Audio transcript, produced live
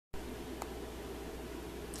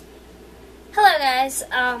guys,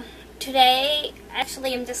 today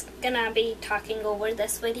actually I'm just gonna be talking over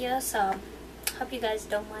this video, so hope you guys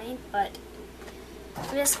don't mind, but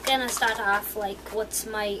I'm just gonna start off like what's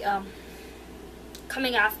my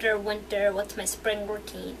coming after winter, what's my spring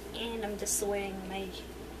routine, and I'm just wearing my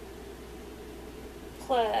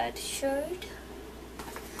plaid shirt.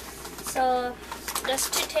 So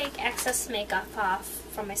just to take excess makeup off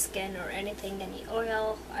from my skin or anything, any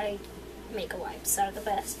oil, makeup wipes are the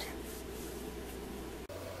best.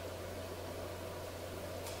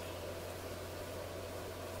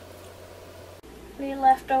 Any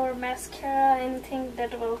leftover mascara, anything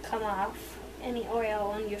that will come off, any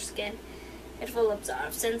oil on your skin, it will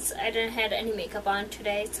absorb. Since I didn't have any makeup on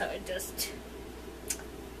today, so it just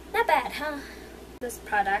not bad, huh? This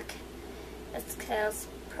product, it's called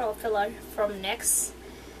Pro Filler from NYX,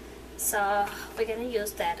 so we're gonna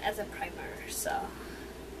use that as a primer. So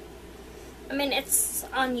I mean, it's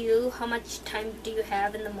on you how much time do you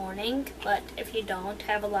have in the morning, but if you don't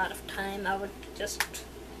have a lot of time, I would just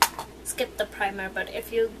skip the primer. But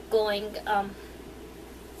if you're going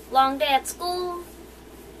long day at school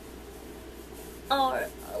or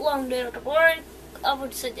a long day at work, I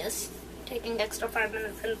would suggest taking extra 5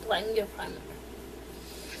 minutes and applying your primer.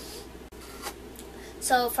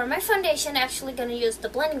 So for my foundation, I'm actually gonna use the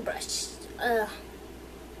blending brush,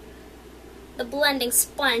 the blending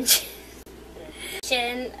sponge.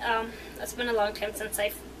 It's been a long time since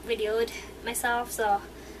I've videoed myself, so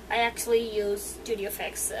I actually use Studio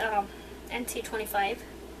Effects NC25.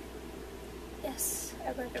 Yes,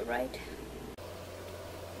 I got it right.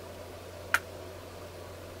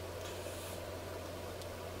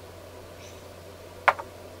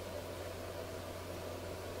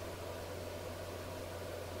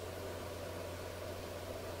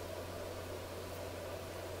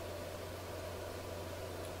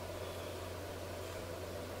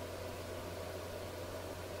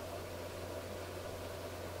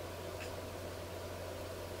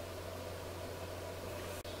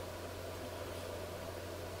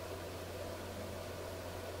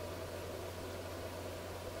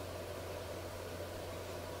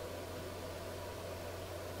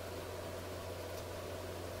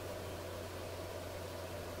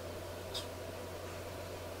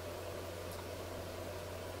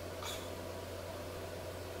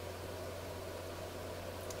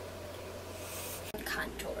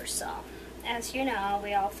 Contour. So as you know,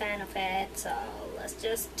 we're all fan of it, so let's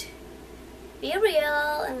just be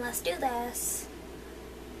real and let's do this.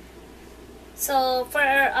 So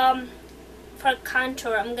for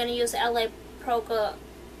contour, I'm gonna use LA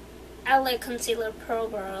Concealer Pro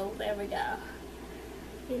Girl. There we go.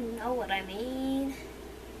 You know what I mean.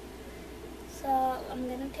 So I'm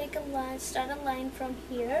gonna take a line, start a line from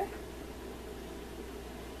here.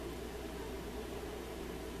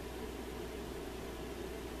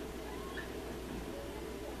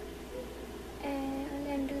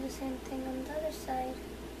 Same thing on the other side.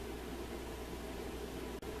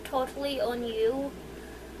 Totally on you,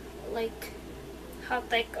 like how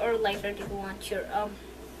thick or lighter do you want your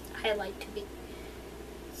highlight to be.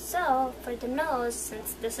 So for the nose,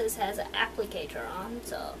 since this has an applicator on,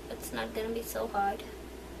 so it's not gonna be so hard.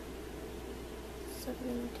 So I'm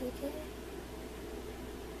gonna take it.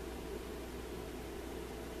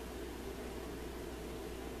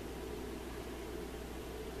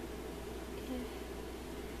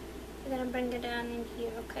 We're gonna bring it down in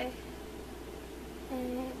here, okay?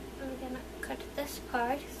 And we're gonna cut this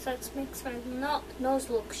part so it makes my nose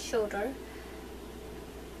look shorter.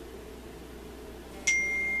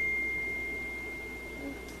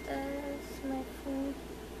 That's my phone.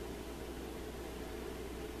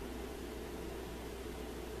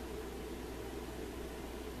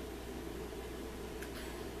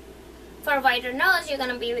 For a wider nose,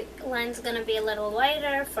 line's gonna be a little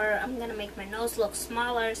wider. I'm gonna make my nose look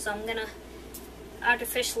smaller, so I'm gonna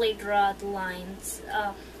artificially draw the lines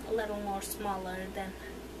a little more smaller than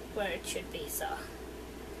where it should be. So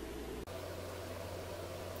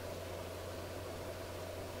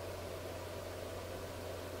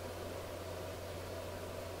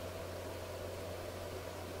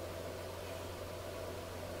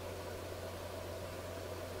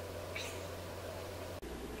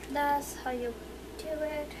that's how you do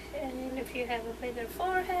it. And if you have a bigger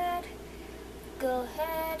forehead, go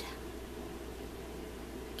ahead.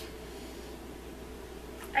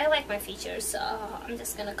 I like my features, so I'm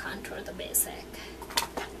just gonna contour the basic.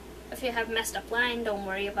 If you have messed up line, don't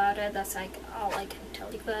worry about it. That's like all I can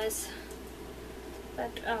tell you guys.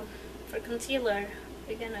 But for concealer,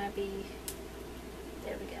 we're gonna be,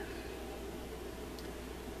 there we go.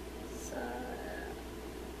 So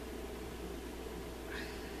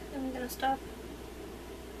I'm gonna stop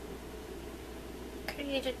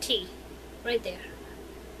create a T right there.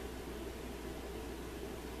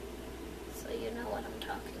 So you know what I'm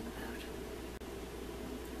talking about.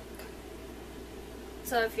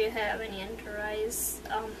 So if you have any under eyes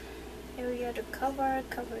area to cover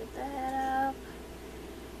that up.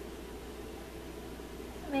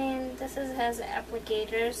 I mean, this has an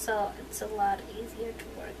applicator, so it's a lot easier to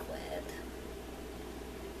work with.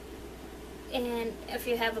 And if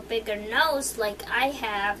you have a bigger nose like I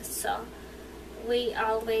have, so we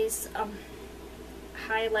always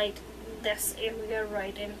highlight this area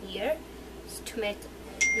right in here to make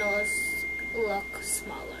nose look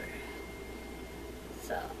smaller.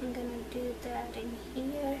 So I'm gonna do that in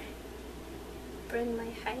here. Bring my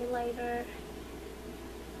highlighter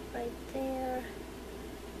right there.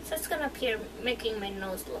 So it's gonna appear making my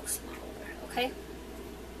nose look smaller, okay?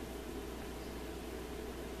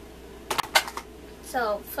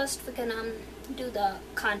 So first we're gonna do the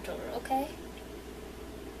contour, okay?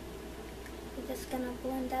 We're just gonna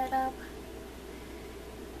blend that up.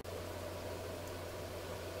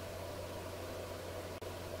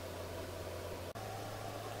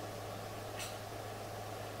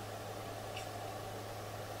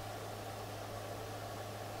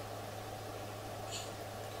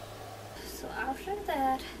 So after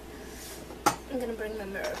that, I'm gonna bring my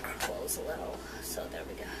mirror close a little. So there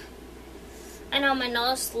we go. I know my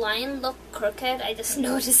nose line looked crooked, I just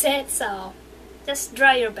noticed it, so just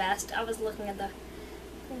try your best. I was looking at the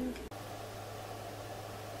thing.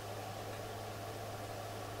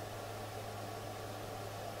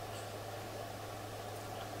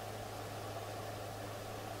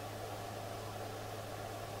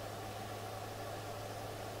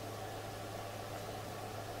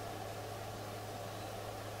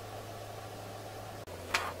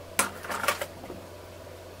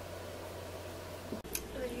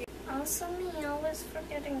 Also me always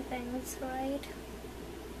forgetting things, right?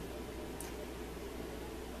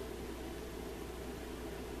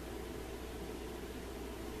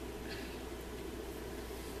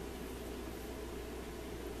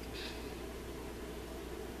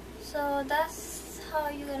 So that's how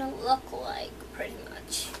you're gonna look like, pretty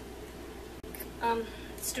much.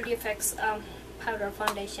 Studio Effects powder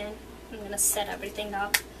foundation. I'm gonna set everything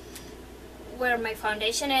up where my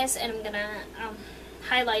foundation is, and I'm gonna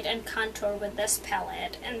highlight and contour with this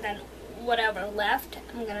palette, and then whatever left,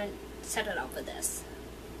 I'm gonna set it up with this.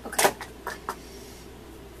 Okay.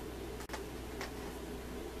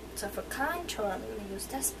 So for contour, I'm gonna use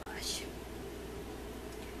this brush.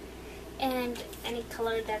 And any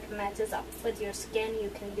color that matches up with your skin, you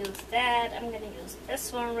can use that. I'm gonna use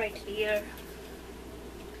this one right here.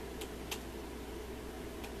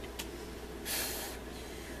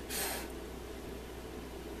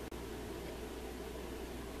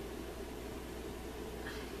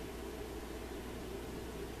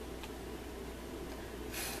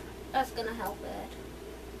 That's gonna help it.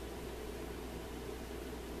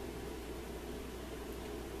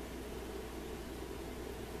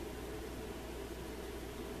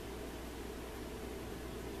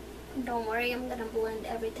 Don't worry, I'm gonna blend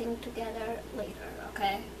everything together later,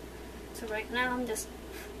 okay? So right now I'm just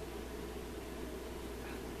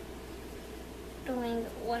doing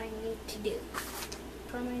what I need to do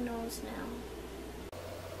for my nose now.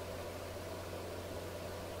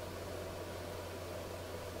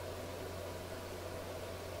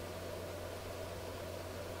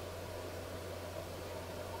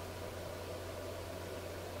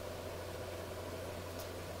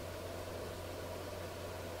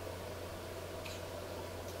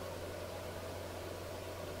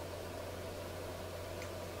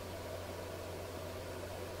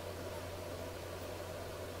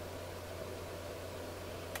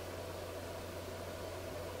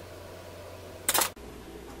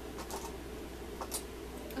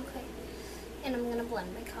 And I'm gonna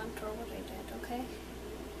blend my contour what I did, okay?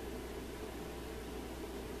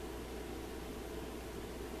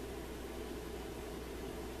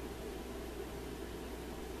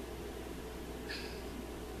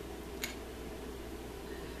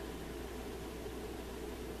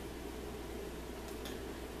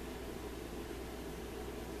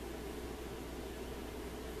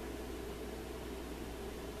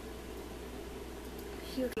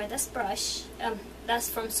 With this brush, that's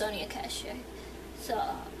from Sony Acacia. So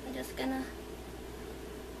I'm just gonna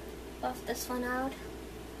buff this one out.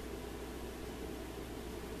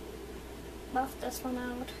 Buff this one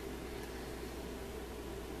out.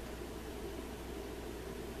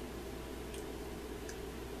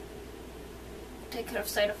 Take care of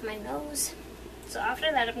side of my nose. So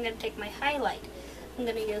after that, I'm gonna take my highlight. I'm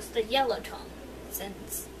gonna use the yellow tone.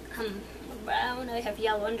 Since I'm brown, I have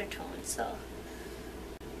yellow undertone. So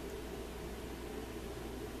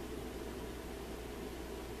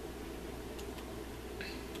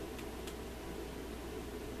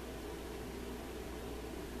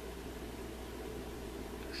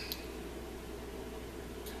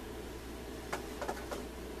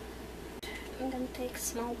take a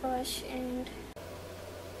small brush and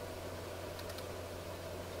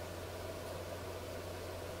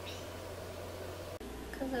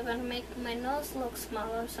because I want to make my nose look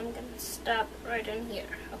smaller, so I'm going to stop right in here,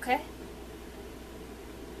 okay?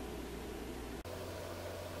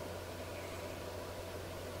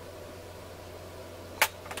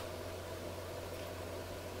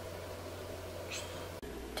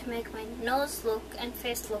 To make my nose look and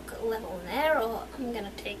face look a little narrow, I'm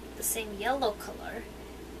gonna take the same yellow color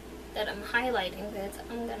that I'm highlighting with.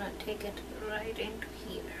 I'm gonna take it right into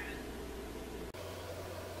here.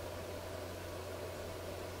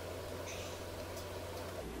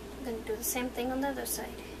 I'm gonna do the same thing on the other side.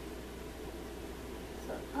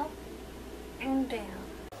 So up and down.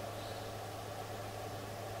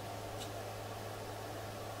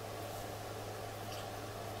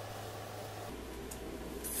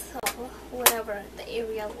 So whatever the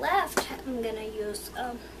area left, I'm gonna use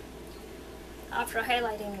after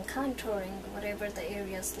highlighting and contouring whatever the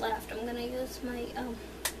areas left, I'm gonna use my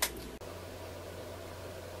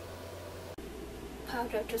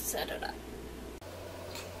powder to set it up,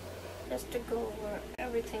 just to go over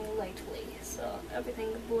everything lightly so everything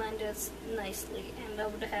blends nicely and I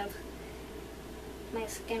would have my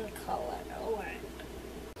skin color over it.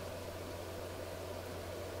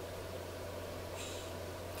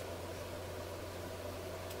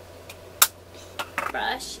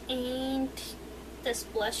 Brush and this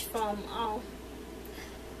blush from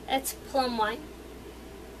it's Plum Wine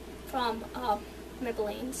from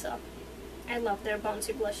Maybelline, so I love their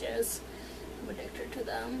bouncy blushes. I'm addicted to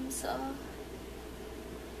them, so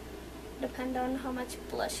depend on how much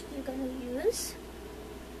blush you're gonna use.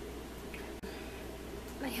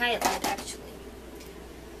 My highlight actually,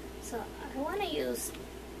 so I want to use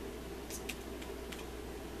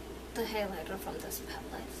the highlighter from this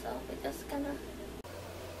palette, so we're just gonna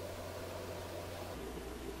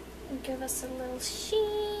give us a little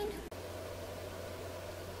sheen.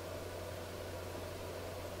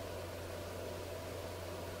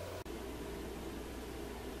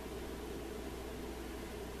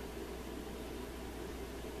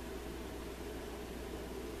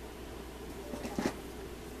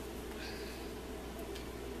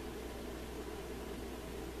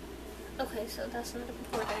 Okay, so that's not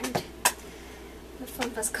important. My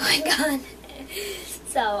phone was going on.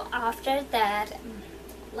 So after that,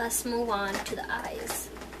 let's move on to the eyes.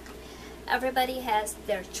 Everybody has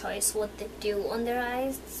their choice what they do on their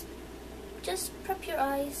eyes. Just prep your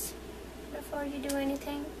eyes before you do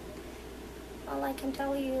anything. All I can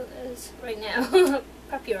tell you is right now,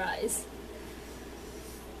 prep your eyes.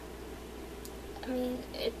 I mean,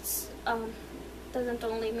 it's doesn't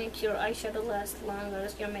only make your eyeshadow last longer,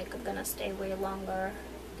 your makeup gonna stay way longer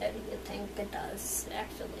than you think it does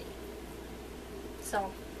actually.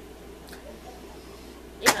 So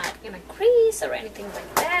you're not gonna crease or anything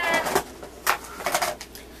like that.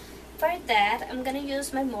 For that, I'm gonna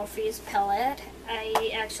use my Morphe's palette.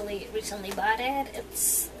 I actually recently bought it.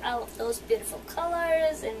 It's all of those beautiful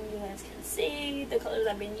colors, and you guys can see the colors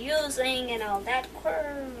I've been using and all that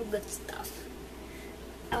good stuff.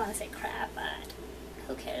 I wanna say crap, but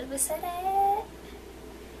who cares? We said it.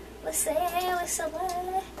 We said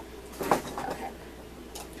it. Okay.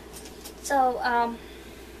 So,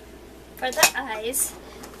 for the eyes,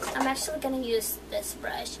 I'm actually going to use this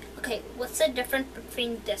brush. Okay, what's the difference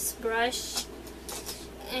between this brush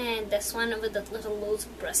and this one with the little loose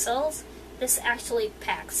bristles? This actually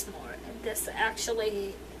packs more. This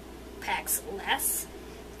actually packs less.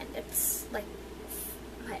 And it's like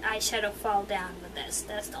my eyeshadow fall down with this.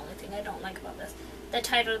 That's the only thing I don't like about this. The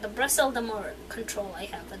tighter the bristle, the more control I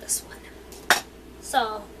have with this one.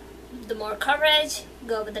 So, the more coverage,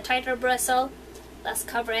 go with the tighter bristle. Less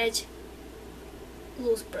coverage,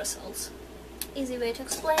 loose bristles. Easy way to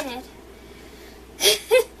explain it.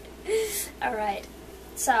 Alright,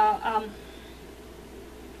 so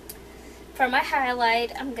for my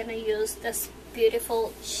highlight, I'm gonna use this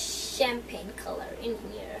beautiful champagne color in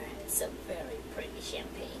here. It's a very pretty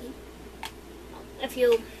champagne. If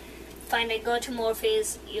you find a go-to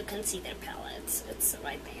Morphe's, you can see their palettes. It's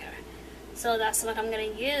right there. So that's what I'm gonna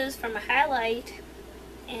use for my highlight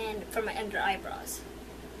and for my under eyebrows.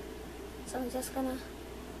 So I'm just gonna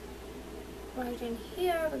right in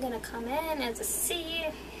here. We're gonna come in as a C,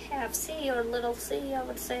 half C or little C, I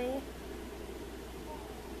would say.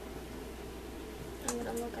 I'm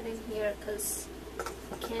gonna look at it in here because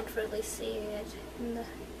you can't really see it in the.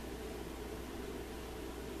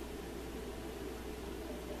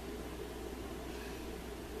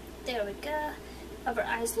 There we go. Our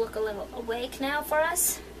eyes look a little awake now for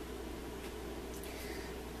us.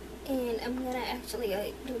 And I'm gonna actually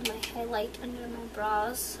do my highlight under my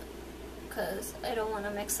brows because I don't want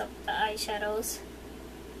to mix up the eyeshadows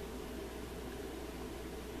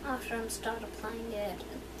after I'm start applying it.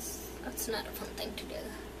 It's not a fun thing to do.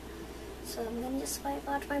 So I'm gonna just wipe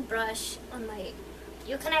out my brush on my.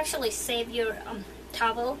 You can actually save your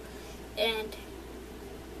towel, and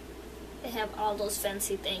they have all those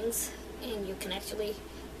fancy things, and you can actually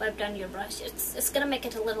wipe down your brush. It's gonna make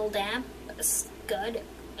it a little damp, but it's good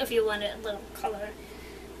if you want a little color,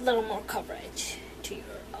 a little more coverage to your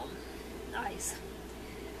eyes.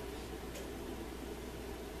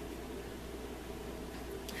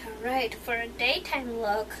 Alright, for a daytime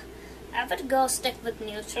look, I would go stick with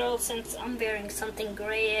neutral since I'm wearing something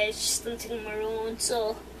grayish, something maroon,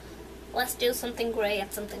 so let's do something gray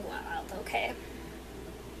and something wild, okay?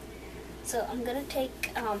 So I'm gonna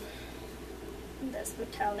take this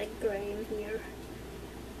metallic gray in here.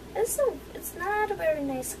 It's not a very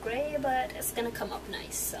nice gray, but it's gonna come up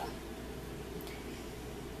nice, so.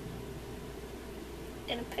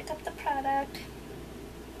 Gonna pick up the product.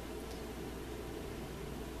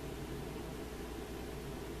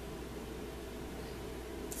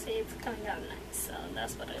 See, it's coming out nice, so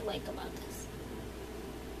that's what I like about this.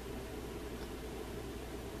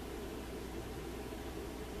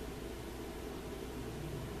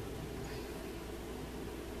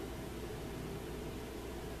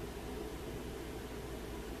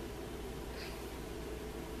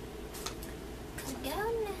 Coming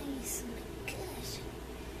out nice, oh my gosh.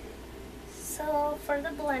 So for the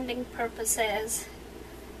blending purposes,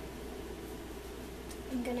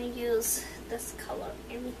 I'm gonna use this color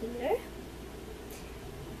in here.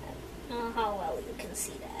 I don't know how well you can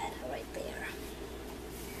see that right there.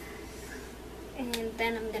 And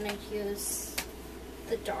then I'm gonna use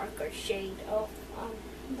the darker shade of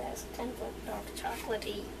that's kind of like dark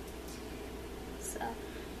chocolatey. So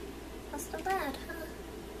that's not bad, huh?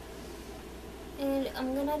 And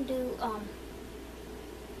I'm gonna do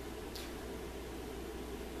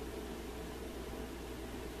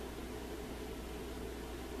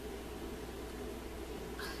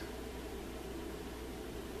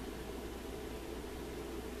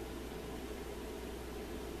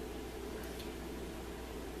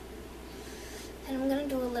and I'm gonna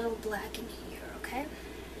do a little black in here, okay?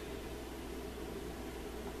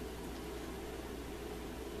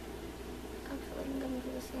 Actually, I'm gonna do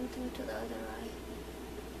the same thing to the other eye.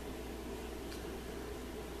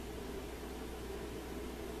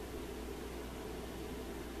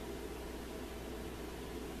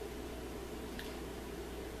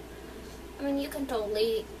 I mean, you can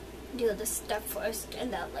totally do this step first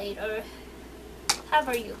and that later,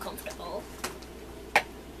 however you're comfortable.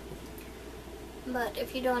 But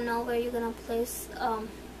if you don't know where you're gonna place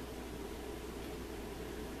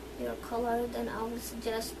your color, then I would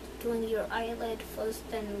suggest doing your eyelid first,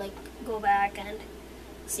 then like go back and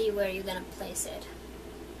see where you're gonna place it.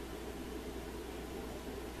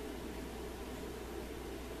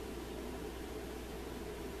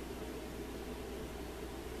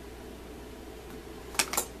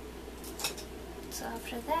 So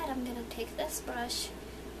after that, I'm gonna take this brush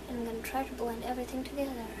and I'm gonna try to blend everything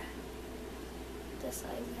together. This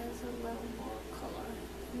eye has a little more color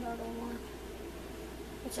than the other one,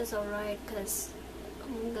 which is alright because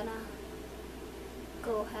I'm gonna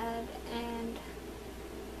go ahead and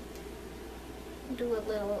do a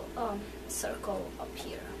little circle up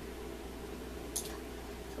here,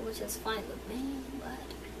 so which is fine with me,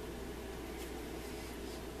 but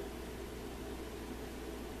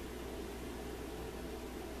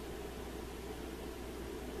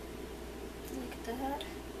like that.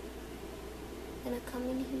 Gonna come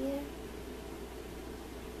in here.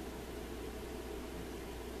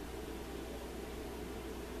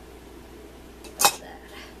 Like that.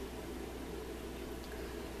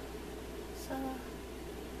 So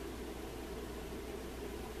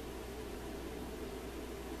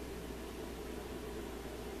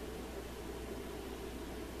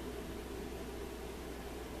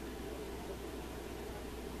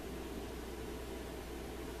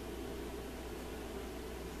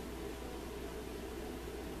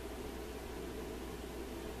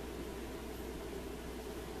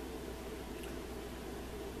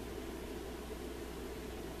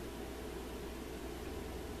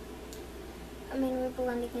I mean, we're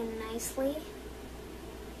blending in nicely.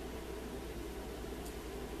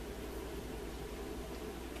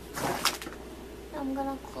 I'm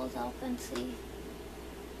gonna close up and see.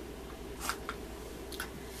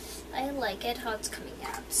 I like it how it's coming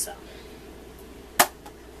out, so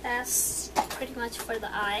that's pretty much for the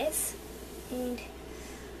eyes. And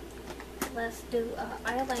let's do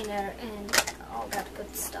eyeliner and all that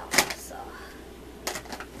good stuff. So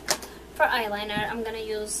for eyeliner, I'm gonna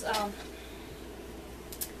use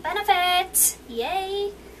Benefit.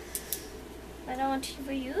 Yay! I don't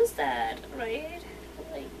ever use that, right?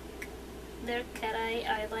 Like, their cat eye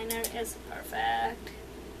eyeliner is perfect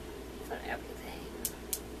for everything.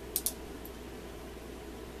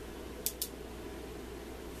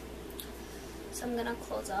 So I'm gonna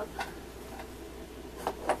close up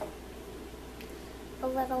a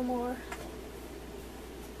little more.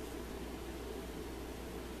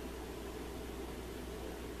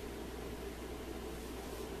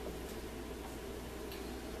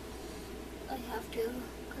 I have to,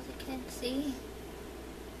 because I can't see.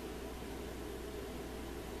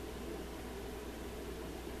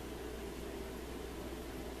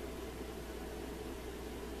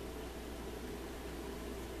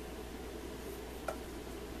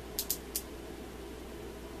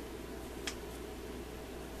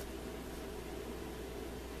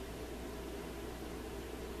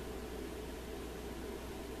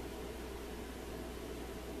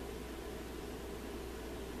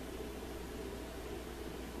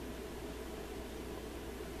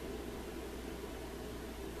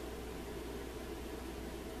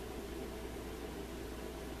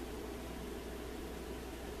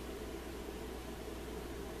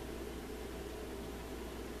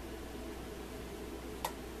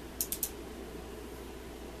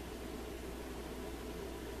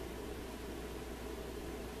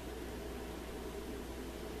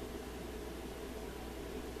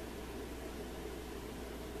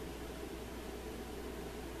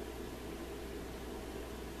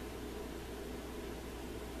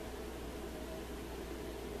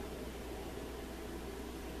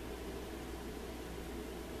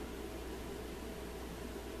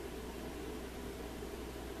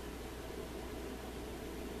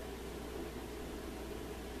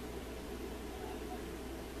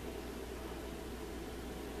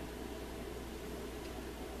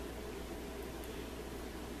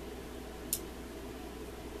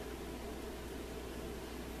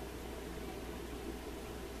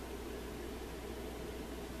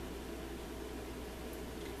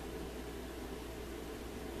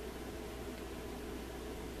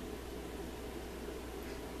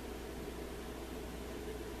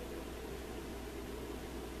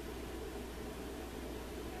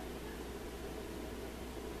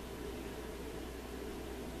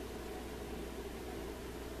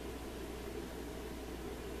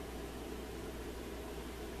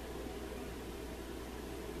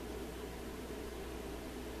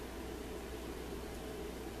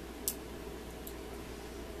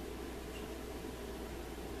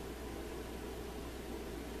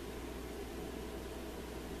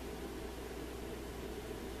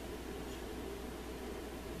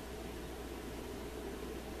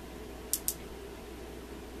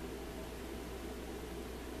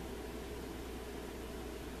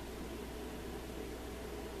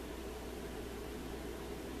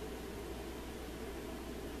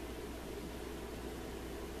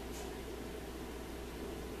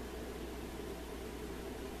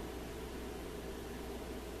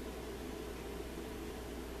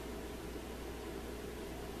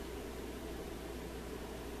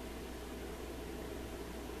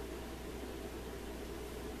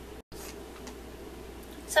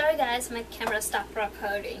 Sorry guys, my camera stopped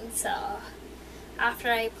recording, so after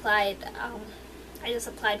I applied, I just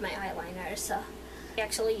applied my eyeliner, so I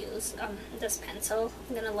actually use this pencil.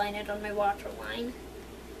 I'm gonna line it on my waterline.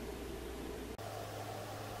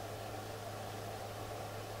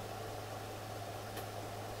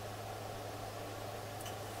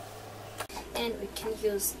 And we can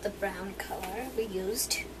use the brown color we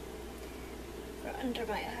used for under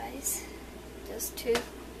my eyes, just to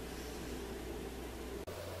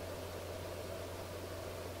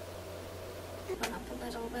open up a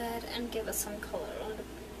little bit and give us some color on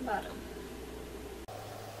the bottom.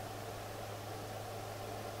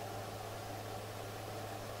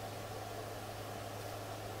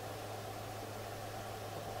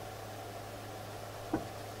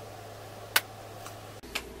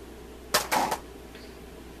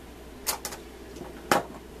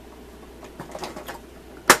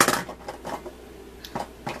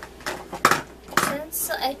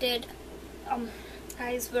 Since I did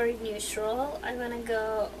eyes very neutral, I'm gonna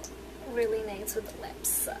go really nice with the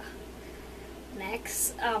lips.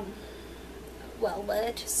 Next,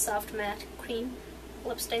 Velvet Soft Matte Cream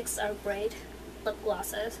lipsticks are great. Lip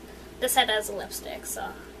glosses. This set has a lipstick,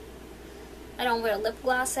 so I don't wear lip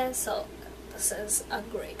glosses, so this is a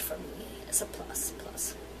great for me. It's a plus.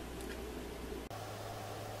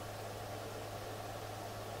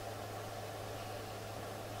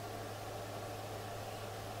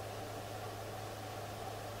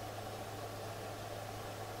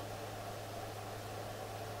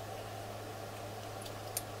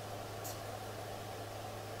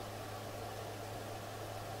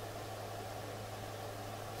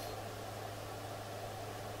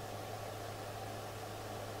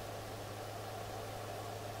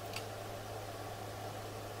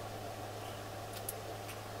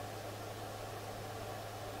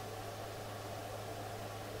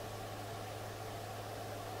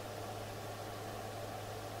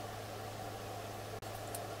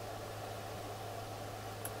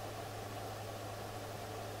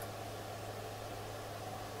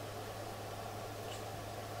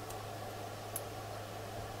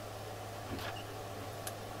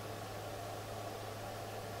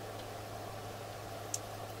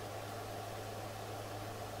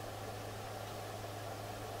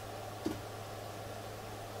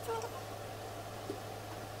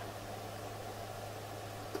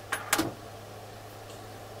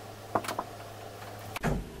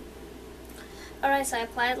 Alright, so I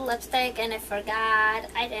applied the lipstick and I forgot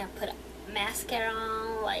I didn't put mascara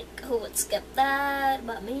on. Like, who would skip that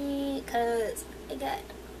but me? Because I got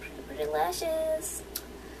pretty lashes.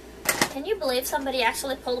 Can you believe somebody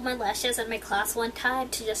actually pulled my lashes in my class one time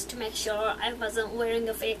just to make sure I wasn't wearing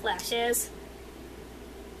the fake lashes?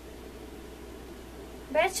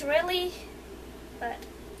 Bitch, really? But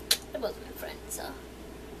it was my friend, so.